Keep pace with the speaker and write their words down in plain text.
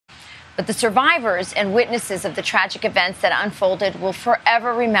But the survivors and witnesses of the tragic events that unfolded will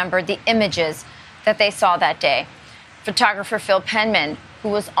forever remember the images that they saw that day. Photographer Phil Penman, who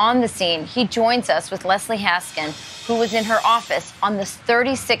was on the scene, he joins us with Leslie Haskin, who was in her office on the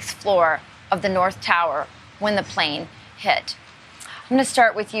 36th floor of the North Tower when the plane hit. I'm going to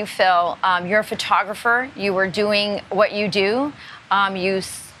start with you, Phil. You're a photographer. You were doing what you do. You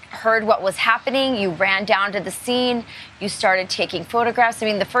heard what was happening. You ran down to the scene. You started taking photographs. I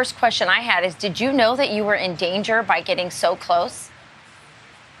mean, the first question I had is, did you know that you were in danger by getting so close?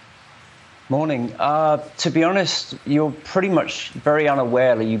 Morning. To be honest, you're pretty much very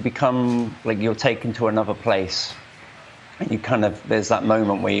unaware that you become like you're taken to another place. And you kind of, there's that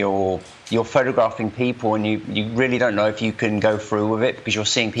moment where you're photographing people and you really don't know if you can go through with it because you're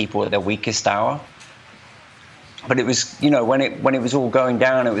seeing people at their weakest hour. But it was, you know, when it was all going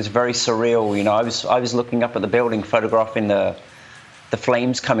down, it was very surreal. You know, I was looking up at the building, photographing the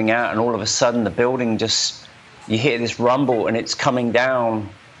flames coming out, and all of a sudden the building just, you hear this rumble and it's coming down,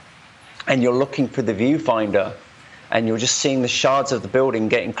 and you're looking for the viewfinder, and you're just seeing the shards of the building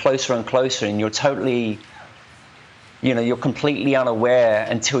getting closer and closer, and you're totally, you know, you're completely unaware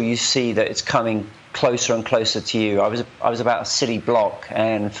until you see that it's coming closer and closer to you. I was about a city block,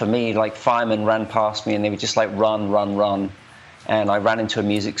 and for me, like, firemen ran past me and they were just like, run, run, run. And I ran into a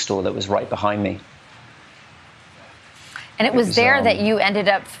music store that was right behind me. And it was there that you ended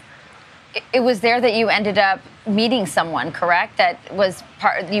up, meeting someone, correct? That was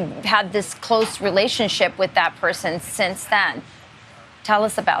you had this close relationship with that person since then. Tell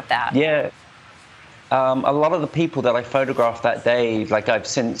us about that. Yeah. A lot of the people that I photographed that day, like, I've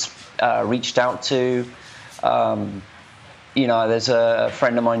since reached out to. You know, there's a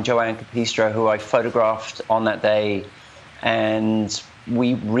friend of mine, Joanne Capistro, who I photographed on that day, and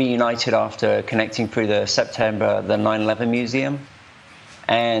we reunited after connecting through the September, the 9/11 Museum.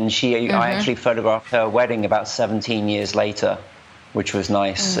 And I actually photographed her wedding about 17 years later, which was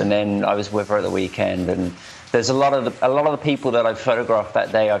nice. And then I was with her at the weekend, and there's a lot of the people that I've photographed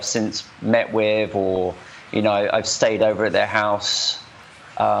that day I've since met with, or, you know, I've stayed over at their house,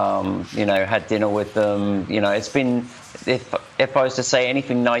 you know, had dinner with them. You know, it's been, if I was to say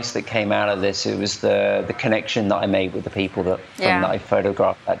anything nice that came out of this, it was the connection that I made with the people that I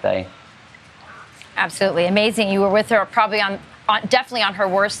photographed that day. Absolutely amazing. You were with her probably definitely on her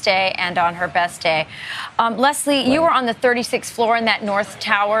worst day and on her best day. Leslie, you were on the 36th floor in that North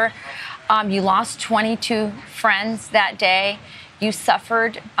Tower. You lost 22 friends that day. You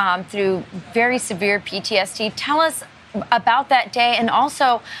suffered through very severe PTSD. Tell us about that day. And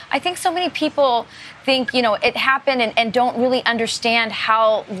also, I think so many people think, you know, it happened and don't really understand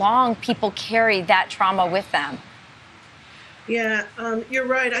how long people carry that trauma with them. Yeah, you're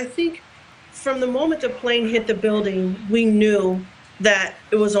right. I think from the moment the plane hit the building, we knew that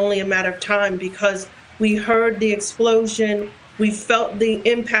it was only a matter of time, because we heard the explosion, we felt the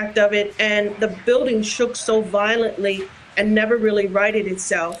impact of it, and the building shook so violently and never really righted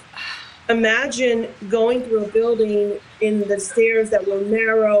itself. Imagine going through a building in the stairs that were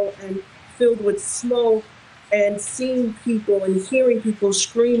narrow and filled with smoke, and seeing people and hearing people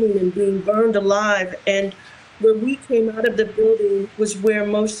screaming and being burned alive. And where we came out of the building was where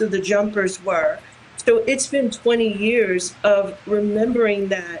most of the jumpers were. So it's been 20 years of remembering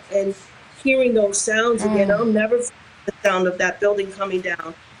that and hearing those sounds again. I'll never forget the sound of that building coming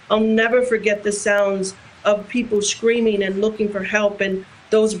down. I'll never forget the sounds of people screaming and looking for help, and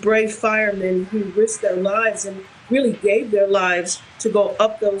those brave firemen who risked their lives and really gave their lives to go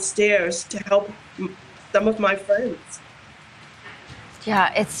up those stairs to help some of my friends.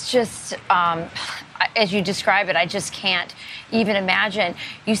 Yeah, it's just, as you describe it, I just can't even imagine.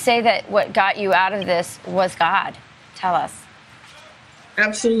 You say that what got you out of this was God. Tell us.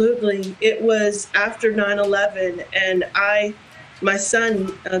 Absolutely. It was after 9/11, and my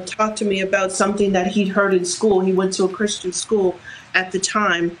son talked to me about something that he'd heard in school. He went to a Christian school at the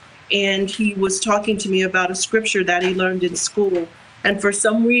time, and he was talking to me about a scripture that he learned in school. And for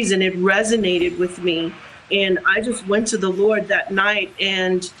some reason, it resonated with me. And I just went to the Lord that night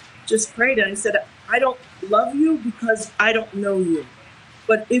and just prayed. And I said, I don't love you because I don't know you.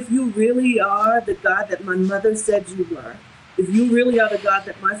 But if you really are the God that my mother said you were, if you really are the God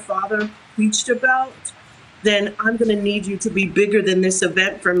that my father preached about, then I'm going to need you to be bigger than this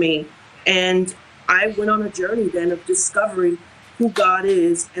event for me. And I went on a journey then of discovering who God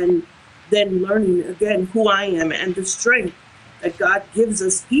is, and then learning again who I am and the strength that God gives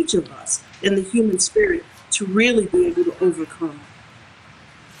us, each of us, in the human spirit to really be able to overcome.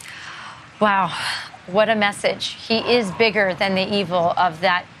 Wow, what a message. He is bigger than the evil of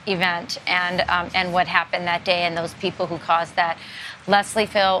that event and what happened that day and those people who caused that. Leslie,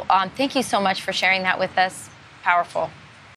 Phil, thank you so much for sharing that with us. Powerful.